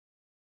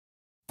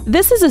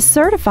This is a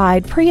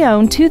certified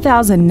pre-owned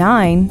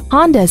 2009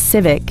 Honda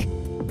Civic.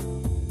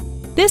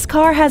 This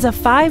car has a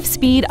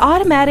 5-speed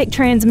automatic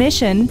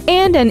transmission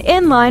and an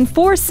inline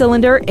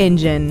 4-cylinder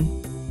engine.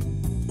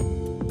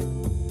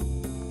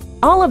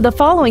 All of the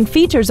following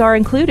features are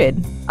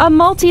included: a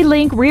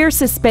multi-link rear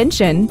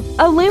suspension,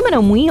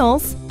 aluminum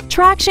wheels,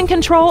 traction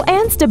control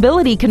and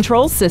stability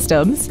control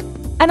systems,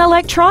 an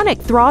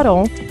electronic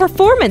throttle,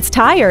 performance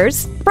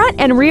tires, front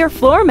and rear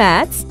floor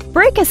mats,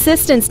 brake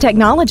assistance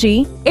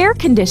technology, air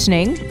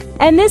conditioning,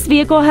 and this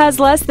vehicle has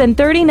less than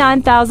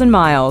 39,000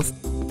 miles.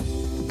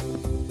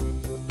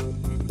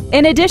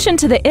 In addition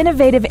to the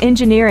innovative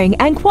engineering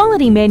and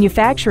quality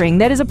manufacturing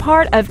that is a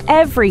part of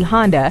every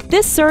Honda,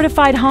 this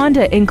certified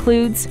Honda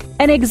includes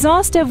an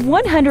exhaustive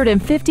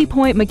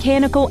 150-point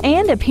mechanical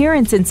and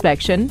appearance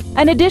inspection,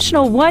 an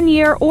additional 1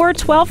 year or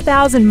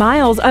 12,000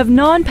 miles of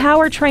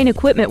non-powertrain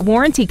equipment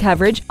warranty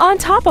coverage on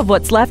top of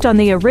what's left on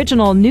the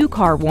original new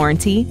car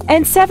warranty,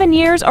 and 7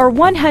 years or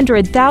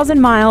 100,000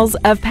 miles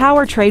of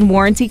powertrain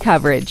warranty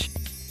coverage.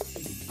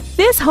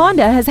 This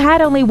Honda has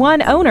had only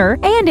one owner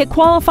and it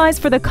qualifies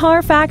for the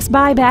Carfax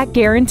buyback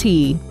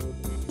guarantee.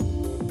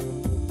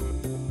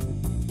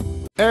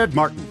 Ed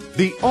Martin,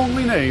 the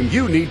only name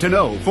you need to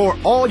know for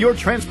all your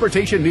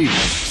transportation needs.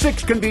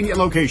 6 convenient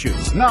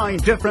locations, 9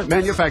 different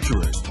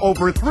manufacturers,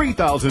 over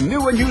 3,000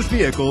 new and used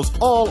vehicles,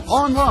 all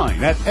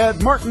online at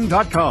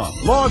EdMartin.com.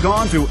 Log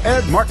on to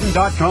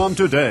EdMartin.com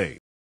today.